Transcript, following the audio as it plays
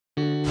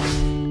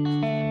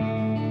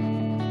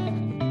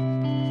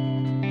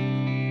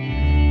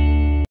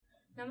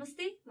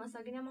नमस्ते, म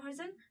सगिना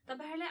महर्जन।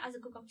 तपाईहरुलाई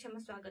आजको कक्षामा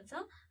स्वागत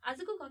छ।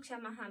 आजको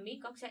कक्षामा हामी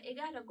कक्षा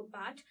 11 को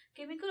पाठ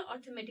केमिकल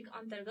अर्थमेटिक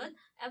अन्तर्गत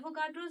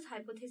एभोगाड्रोज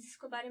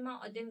हाइपोथेसिसको बारेमा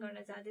अध्ययन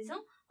गर्न जाँदै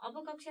छौं।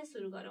 अब कक्षा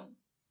सुरु गरौं।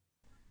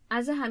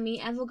 आज हामी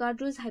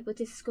एभोगाड्रोज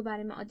हाइपोथेसिसको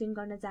बारेमा अध्ययन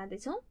गर्न जाँदै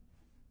छौं।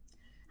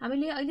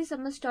 हामीले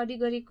अहिलेसम्म स्टडी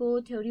गरेको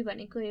थ्योरी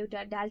भनेको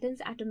एउटा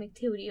डाल्टन्स एटोमिक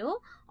थ्योरी हो,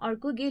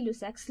 अर्को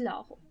गे-लुसाक्स ल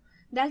हो।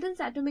 डाल्टन्स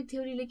एटोमिक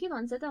थ्योरीले के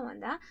भन्छ त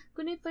भन्दा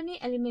कुनै पनि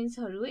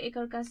एलिमेन्ट्सहरु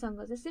एकअर्कासँग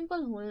चाहिँ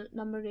सिम्पल होल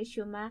नम्बर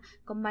रेशियोमा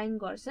कम्बाइन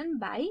गर्छन्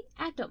बाइ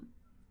एटम।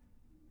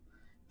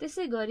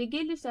 त्यसैगरी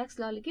गे-लुसाक्स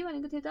लले के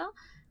भनेको थियो त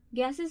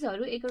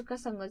ग्यासेसहरु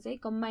एकअर्कासँग चाहिँ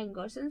कम्बाइन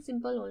गर्छन्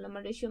सिम्पल होल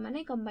नम्बर रेशियोमा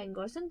नै कम्बाइन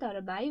गर्छन् तर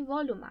बाइ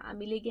भोल्युममा।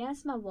 हामीले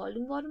ग्यासमा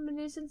भोल्युम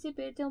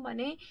रिलेसनशिप हेर्थ्यौं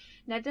भने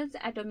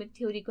डाल्टन्स एटोमिक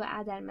थ्योरीको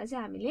आधारमा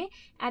चाहिँ हामीले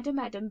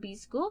एटम एटम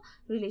बीचको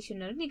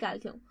रिलेसनहरु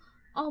निकाल्थ्यौं।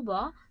 अब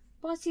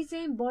पछि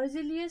चाहिँ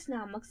बर्जेलियस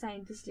नामक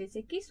साइन्टिस्टले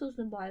चाहिँ के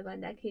सोच्नु भयो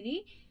भन्दाखेरि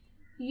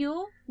यो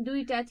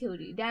दुईटा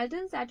थ्योरी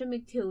डाल्टन्स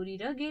एटोमिक थ्योरी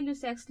र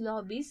गे-लुसाक्स ल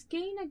बीच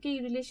केही न केही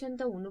रिलेसन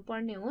त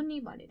हुनुपर्ने हो नि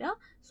भनेर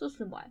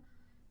सोच्नु भयो।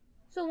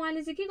 सो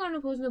उहाँले चाहिँ के गर्न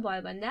खोज्नु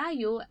भयो भन्दा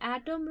यो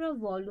एटम र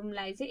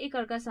भोल्युमलाई चाहिँ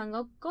एकअर्कासँग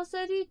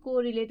कसरी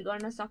कोरिलेट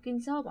गर्न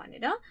सकिन्छ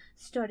भनेर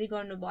स्टडी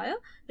गर्नुभयो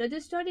र त्यो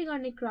स्टडी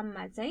गर्ने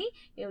क्रममा चाहिँ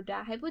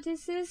एउटा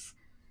हाइपोथेसिस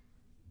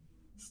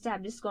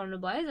एस्टाब्लिश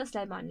गर्नुभयो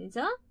जसलाई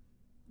भनिन्छ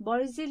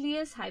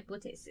बर्जेलियस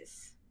हाइपोथेसिस।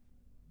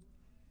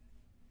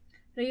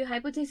 र यो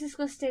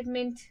हाइपोथेसिसको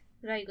स्टेटमेन्ट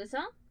रहेको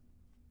छ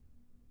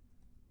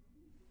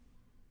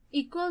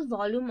equal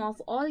volume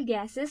of all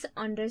gases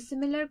under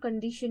similar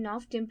condition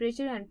of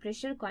temperature and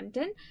pressure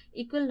contain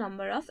equal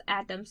number of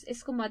atoms।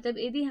 यसको मतलब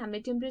यदि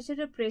हामीले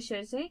टेम्परेचर र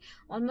प्रेशर चाहिँ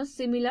अलमोस्ट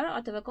सिमिलर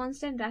अथवा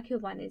कन्स्टेन्ट राख्यो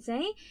भने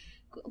चाहिँ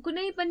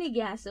कुनै पनि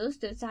ग्यास होस्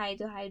त्यो चाहे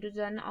त्यो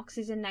हाइड्रोजन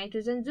अक्सिजन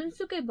नाइट्रोजन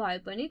जुनसुकै भए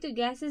पनि त्यो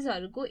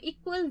ग्यासेसहरुको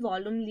इक्वल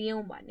भोल्युम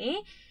लियौं भने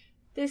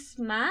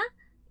त्यसमा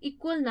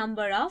इक्वल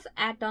नम्बर अफ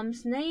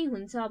एटम्स नै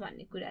हुन्छ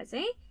भन्ने कुरा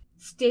चाहिँ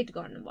स्टेट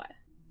गर्नुभयो।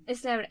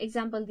 यसलाई एउटा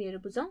एक्जाम्पल दिएर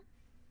बुझौं।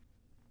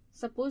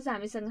 सपोज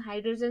हामीसँग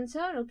हाइड्रोजन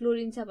छ र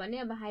क्लोरिन छ भने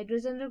अब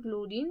हाइड्रोजन र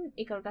क्लोरिन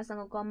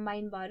एकअर्कासँग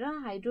कम्बाइन भएर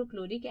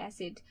हाइड्रोक्लोरिक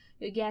एसिड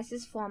यो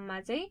ग्यासेस फर्ममा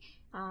चाहिँ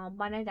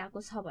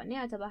बनाइरहेको छ भने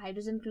अथवा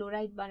हाइड्रोजन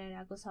क्लोराइड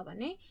बनाइरहेको छ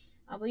भने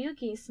अब यो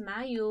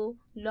केसमा यो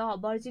ल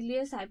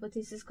बर्जेलियस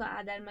हाइपोथेसिसको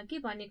आधारमा के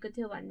भनेको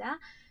थियो भन्दा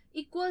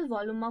equal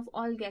volume of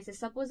all gases.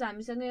 Suppose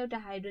हामीसँग एउटा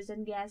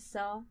हाइड्रोजन ग्यास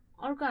छ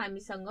अर्को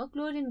हामीसँग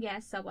क्लोरिन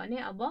ग्यास छ भने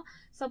अब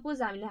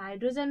सपोज हामीले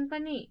हाइड्रोजन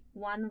पनि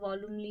 1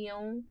 भोल्युम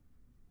लियौं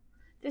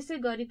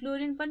त्यसैगरी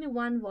क्लोरिन पनि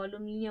 1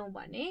 भोल्युम लियौं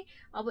भने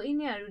अब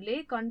यिनीहरुले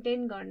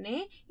कन्टेन गर्ने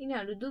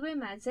यिनीहरु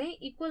दुवैमा चाहिँ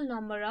इक्वल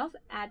नम्बर अफ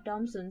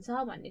एटम्स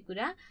हुन्छ भन्ने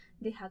कुरा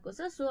देखाएको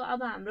छ। सो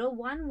अब हाम्रो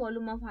 1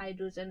 भोल्युम अफ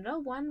हाइड्रोजन र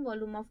 1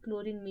 भोल्युम अफ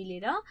क्लोरिन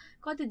मिलेर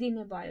कति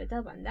दिने भयो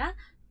त भन्दा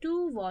 2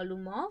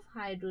 भोल्युम अफ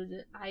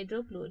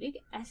हाइड्रोक्लोरिक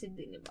एसिड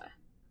दिने भयो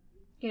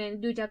किनभने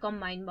दुईटा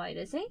कम्बाइन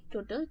भएर चाहिँ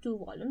टोटल 2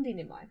 भोल्युम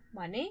दिने भयो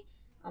भने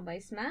अब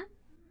यसमा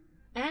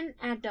n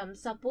एटम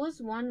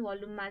सपोज 1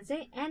 भोल्युममा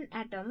चाहिँ n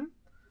एटम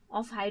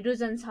अफ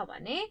हाइड्रोजन छ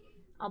भने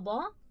अब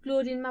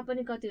क्लोरिनमा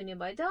पनि कति हुने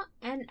भयो त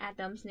n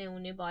एटम्स नै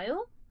हुने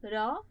भयो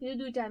र यो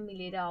दुईटा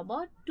मिलेर अब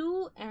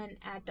 2n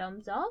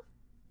atoms of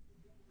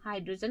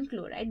hydrogen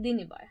chloride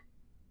दिने भयो।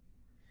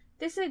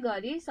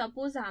 त्यसैगरी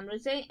सपोज हाम्रो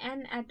चाहिँ n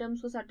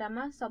एटम्सको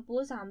सट्टामा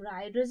सपोज हाम्रो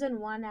हाइड्रोजन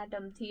 1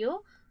 एटम थियो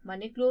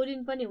भने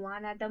क्लोरिन पनि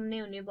 1 एटम नै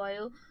हुने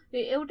भयो।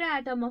 यो एउटा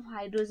एटम अफ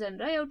हाइड्रोजन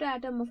र एउटा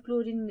एटम अफ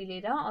क्लोरिन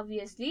मिलेर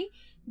अभियसली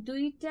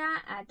दुईटा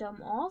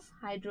एटम अफ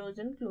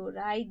हाइड्रोजन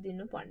क्लोराइड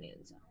दिनुपर्ने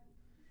हुन्छ।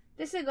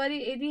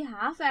 त्यसैगरी यदि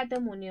हाफ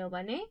एटम हुने हो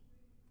भने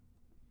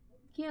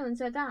के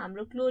हुन्छ त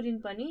हाम्रो क्लोरिन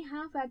पनि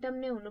हाफ एटम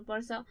नै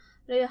हुनुपर्छ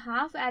र यो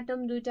हाफ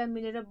एटम दुईटा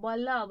मिलेर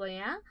बल्ल अब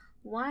यहाँ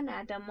 1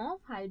 एटम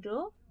अफ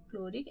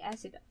हाइड्रोक्लोरिक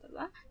एसिड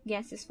अथवा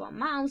ग्यासेस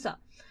फर्ममा आउँछ।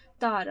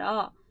 तर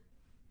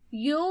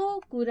यो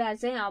कुरा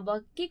चाहिँ अब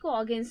के को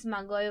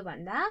अगेन्स्टमा गयो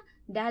भन्दा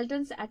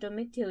डाल्टन्स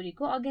एटोमिक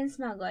थ्योरीको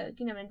अगेन्स्टमा गयो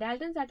किनभने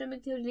डाल्टन्स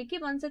एटोमिक थ्योरीले के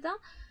भन्छ त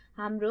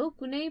हाम्रो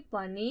कुनै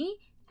पनि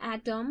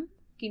एटम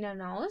किन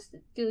नहोस्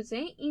त्यो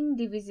चाहिँ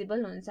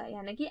इन्डिभिजिबल हुन्छ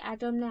यानी कि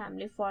एटमलाई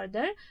हामीले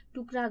फर्दर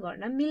टुक्रा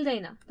गर्न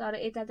मिल्दैन। तर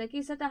यता त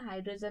के छ त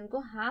हाइड्रोजनको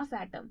हाफ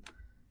एटम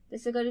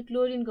त्यसैगरी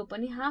क्लोरिनको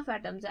पनि हाफ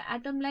एटम छ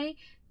एटमलाई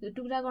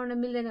टुक्रा गर्न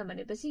मिल्दैन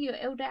भनेपछि यो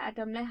एउटा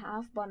एटमलाई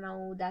हाफ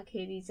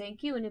बनाउँदाखेरि चाहिँ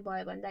के हुने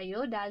भयो भन्दा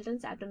यो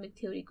डाल्टन्स एटोमिक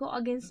थ्योरीको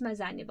अगेन्स्टमा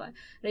जाने भयो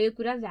र यो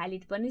कुरा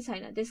भ्यालिड पनि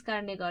छैन।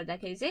 त्यसकारणले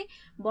गर्दाखेरि चाहिँ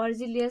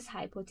बर्जेलियस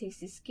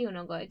हाइपोथेसिस के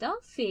हुन गयो त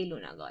फेल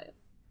हुन गयो।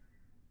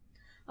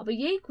 अब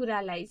यही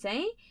कुरालाई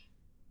चाहिँ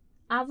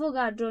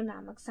एभोगाड्रो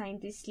नामक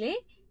साइन्टिस्टले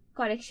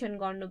करेक्सन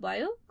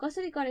गर्नुभयो।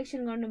 कसरी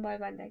करेक्सन गर्नुभयो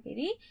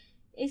भन्दाखेरि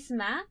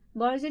यसमा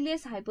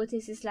बर्जेलियस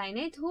हाइपोथेसिसलाई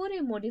नै थोरै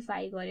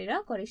मोडिफाई गरेर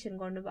करेक्सन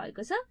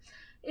गर्नुभएको छ।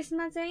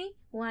 यसमा चाहिँ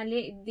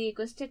उहाँले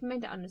दिएको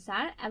स्टेटमेन्ट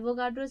अनुसार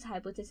एभोगाड्रोज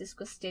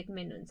हाइपोथेसिसको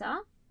स्टेटमेन्ट हुन्छ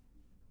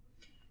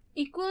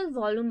equal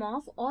volume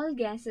of all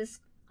gases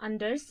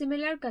under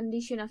similar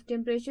condition of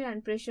temperature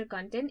and pressure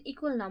contain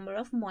equal number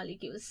of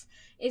molecules।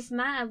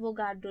 यसमा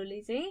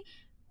एभोगाड्रोले चाहिँ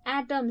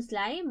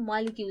एटम्सलाई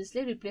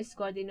मलिक्युल्सले रिप्लेस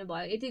गरिदिनु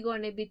भयो। यति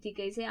गर्ने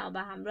बित्तिकै चाहिँ अब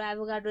हाम्रो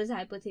एभोगाड्रोज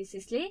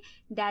हाइपोथेसिसले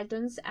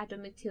डाल्टन्स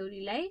एटोमिक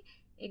थ्योरीलाई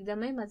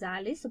एकदमै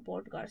मजाले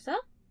सपोर्ट गर्छ।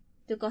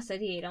 त्यो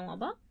कसरी हेरौँ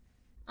अब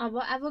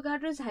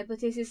एभोगाड्रोज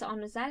हाइपोथेसिस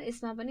अनुसार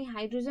यसमा पनि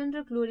हाइड्रोजन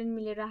र क्लोरिन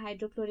मिलेर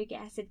हाइड्रोक्लोरिक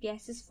एसिड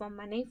ग्यासेस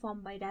फर्ममा नै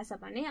फर्म भइरहेछ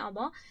भने अब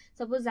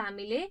सपोज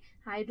हामीले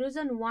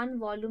हाइड्रोजन 1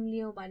 भोल्युम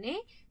लियौं भने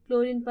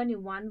क्लोरिन पनि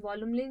 1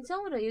 भोल्युम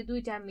लिन्छौं र यो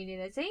दुईटा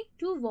मिलेर चाहिँ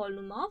 2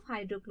 भोल्युम अफ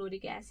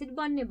हाइड्रोक्लोरिक एसिड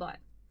बन्ने भयो।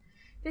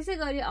 त्यसै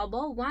गरी अब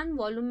 1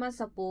 भोल्युममा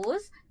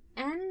suppose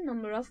n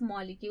number of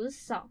molecules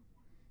छ,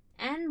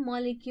 n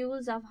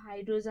मोलिक्युल्स अफ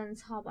हाइड्रोजन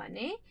छ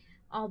भने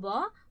अब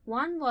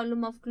 1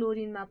 भोल्युम अफ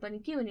क्लोरिनमा पनि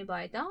के हुने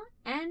भयो त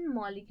n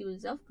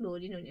मोलिक्युल्स अफ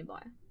क्लोरिन हुने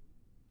भयो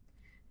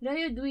र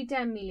यो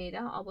दुईटा मिलेर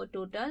अब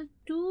total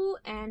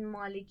 2n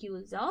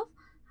molecules of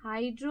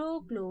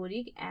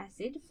hydrochloric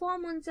acid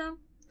form हुन्छ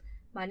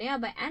भने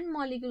अब n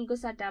मोलिक्युलको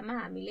सट्टामा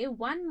हामीले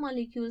 1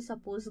 मोलिक्युल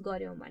सपोज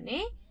गर्यौं भने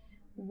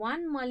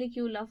 1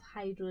 मोलिक्युल अफ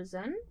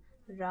हाइड्रोजन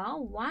र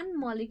 1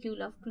 मोलिक्युल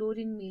अफ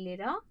क्लोरिन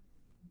मिलेर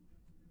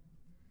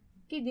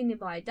के दिने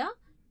भयो त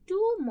 2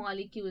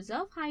 molecules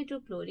of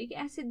hydrochloric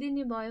acid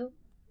दिने भयो।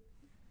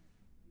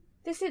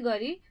 त्यसै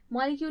गरी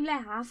मोलिक्युललाई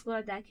हाफ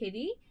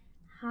गर्दाखेरि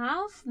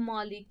हाफ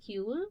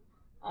मोलिक्युल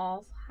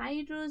अफ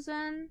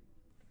हाइड्रोजन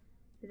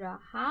र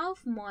हाफ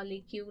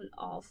मोलिक्युल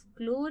अफ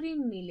क्लोरिन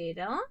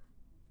मिलेर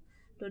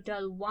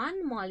total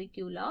 1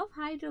 molecule of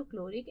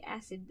hydrochloric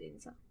acid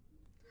दिन्छ।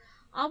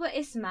 अब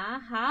यसमा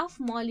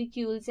हाफ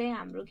मोलिक्युल चाहिँ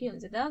हाम्रो के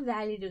हुन्छ त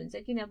भ्यालिड हुन्छ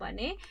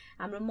किनभने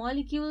हाम्रो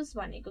मोलिक्युल्स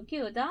भनेको के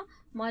हो त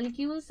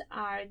molecules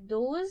are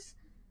those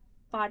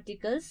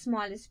particles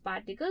smallest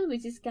particle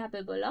which is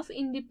capable of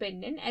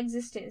independent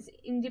existence.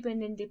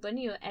 Independently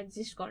पनि यो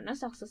एक्जिस्ट गर्न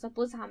सक्छ।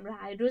 सपोज हाम्रो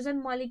हाइड्रोजन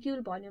मोलिक्युल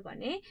भन्यो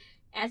भने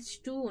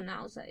H2 हुन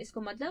आउँछ।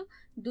 यसको मतलब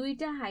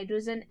दुईटा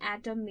हाइड्रोजन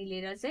एटम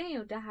मिलेर चाहिँ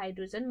एउटा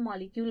हाइड्रोजन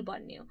मोलिक्युल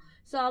बन्ने हो।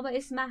 सो अब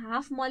यसमा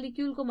हाफ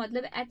मोलिक्युलको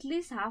मतलब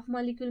एटलिस्ट हाफ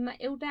मोलिक्युलमा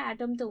एउटा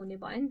एटम त हुने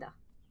भयो नि त।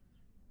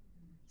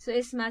 सो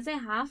यसमा चाहिँ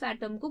हाफ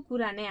एटमको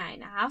कुरा नै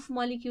आएन। हाफ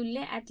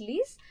मोलिक्युलले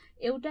एटलिस्ट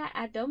एउटा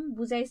एटम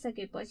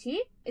बुझाइसकेपछि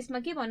यसमा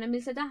के भन्न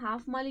मिल्छ त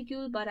हाफ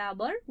मोलिक्युल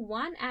बराबर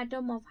 1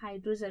 एटम अफ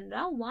हाइड्रोजन र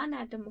 1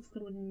 एटम अफ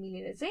क्लोरिन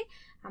मिलेर चाहिँ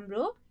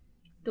हाम्रो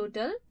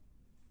टोटल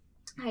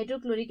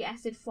हाइड्रोक्लोरिक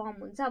एसिड फर्म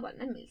हुन्छ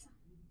भन्न मिल्छ।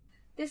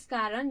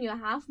 त्यसकारण यो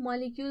हाफ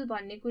मोलिक्युल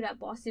भन्ने कुरा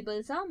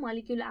पोसिबल छ।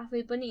 मोलिक्युल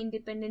आफै पनि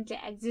इन्डिपेन्डेन्टली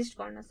एक्जिस्ट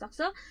गर्न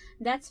सक्छ।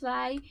 द्याट्स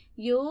वाइ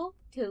यो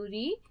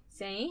थ्योरी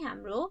चाहिँ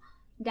हाम्रो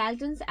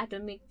डाल्टन्स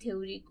एटोमिक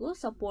थ्योरीको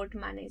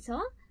सपोर्टमा नै छ।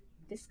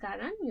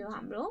 त्यसकारण यो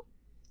हाम्रो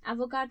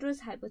एभोगाड्रोज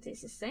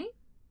हाइपोथेसिस चाहिँ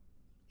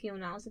के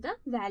हुन आउँछ त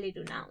भ्यालिड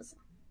हुन आउँछ।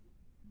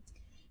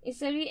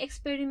 यसरी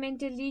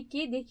एक्सपेरिमेन्टली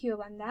के देखियो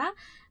भन्दा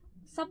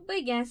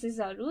सबै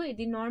ग्यासेसहरू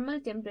यदि नर्मल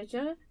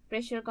टेम्परेचर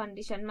प्रेशर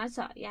कन्डिसनमा छ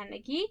यानि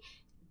कि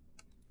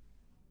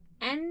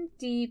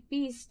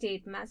एनटीपी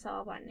स्टेटमा छ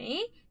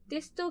भने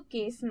त्यस्तो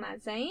केसमा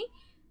चाहिँ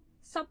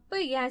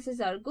सबै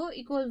ग्यासेसहरूको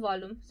इक्वल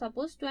भोल्युम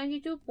सपोज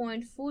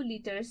 22.4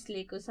 लिटर्स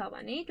लिएको छ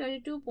भने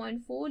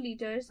 22.4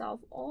 लिटर्स अफ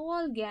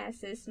अल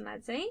ग्यासेसमा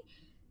चाहिँ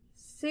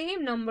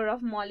सेम नम्बर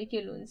अफ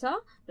मोलिक्युल हुन्छ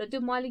र त्यो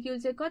मोलिक्युल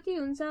चाहिँ कति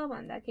हुन्छ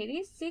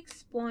भन्दाखेरि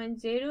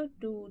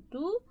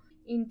 6.022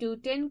 into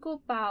 10 को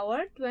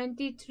पावर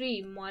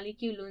 23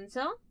 मोलिक्युल हुन्छ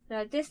र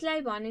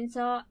त्यसलाई भनिन्छ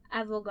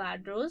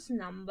एभोगाड्रोस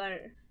नम्बर।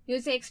 यो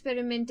चाहिँ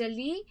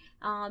एक्सपेरिमेन्टली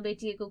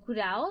भेटिएको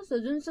कुरा हो। सो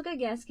जुनसुकै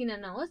ग्यास किन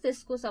नहोस्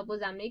त्यसको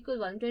सपोज हामीले इक्वल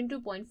भोल्युम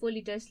 22.4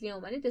 लिटर्स लियौं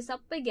भने त्यो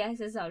सबै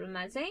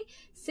ग्यासेसहरुमा चाहिँ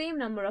सेम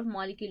नम्बर अफ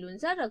मोलिक्युल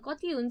हुन्छ र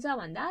कति हुन्छ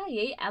भन्दा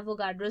यही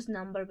एभोगाड्रोस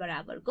नम्बर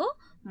बराबरको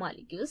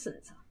मोलिक्युल्स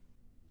हुन्छ।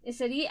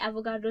 यसरी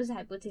एभोगाड्रोस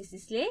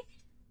हाइपोथेसिसले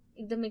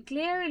एकदमै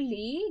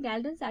क्लियरली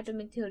डाल्टन्स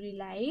एटोमिक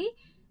थ्योरीलाई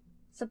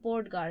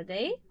सपोर्ट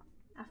गर्दै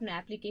आफ्नो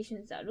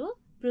एप्लिकेशन्सहरु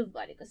प्रुभ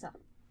गरेको छ।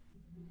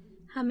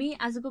 हामी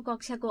आजको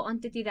कक्षाको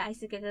अन्त्यतिर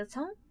आइसकेका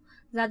छौं।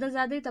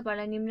 जाँदै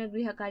तपाईलाई निम्न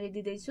गृह कार्य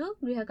दिदैछु।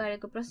 गृह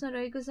कार्यको प्रश्न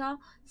रहेको छ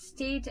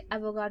state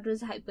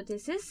एभोगाड्रोस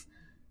hypothesis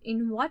in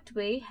what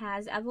way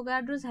has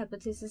एभोगाड्रोस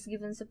hypothesis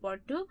given support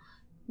to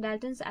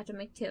Dalton's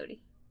atomic theory.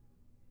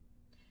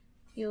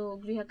 यो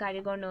गृह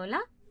कार्य गर्नु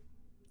होला।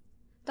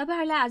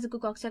 तपाईहरुलाई आजको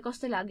कक्षा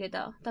कस्तो लाग्यो त?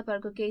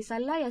 तपाईहरुको केही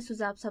सल्लाह या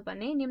सुझाव छ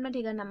भने निम्न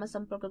ठेगानामा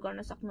सम्पर्क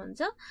गर्न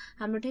सक्नुहुन्छ।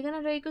 हाम्रो ठेगाना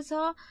रहेको छ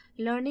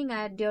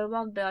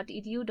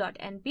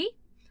learning@deerwalk.edu.np।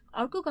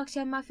 अर्को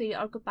कक्षामा फेरि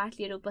अर्को पाठ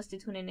लिएर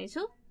उपस्थित हुने नै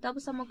छु।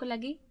 तबसम्मको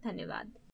लागि धन्यवाद।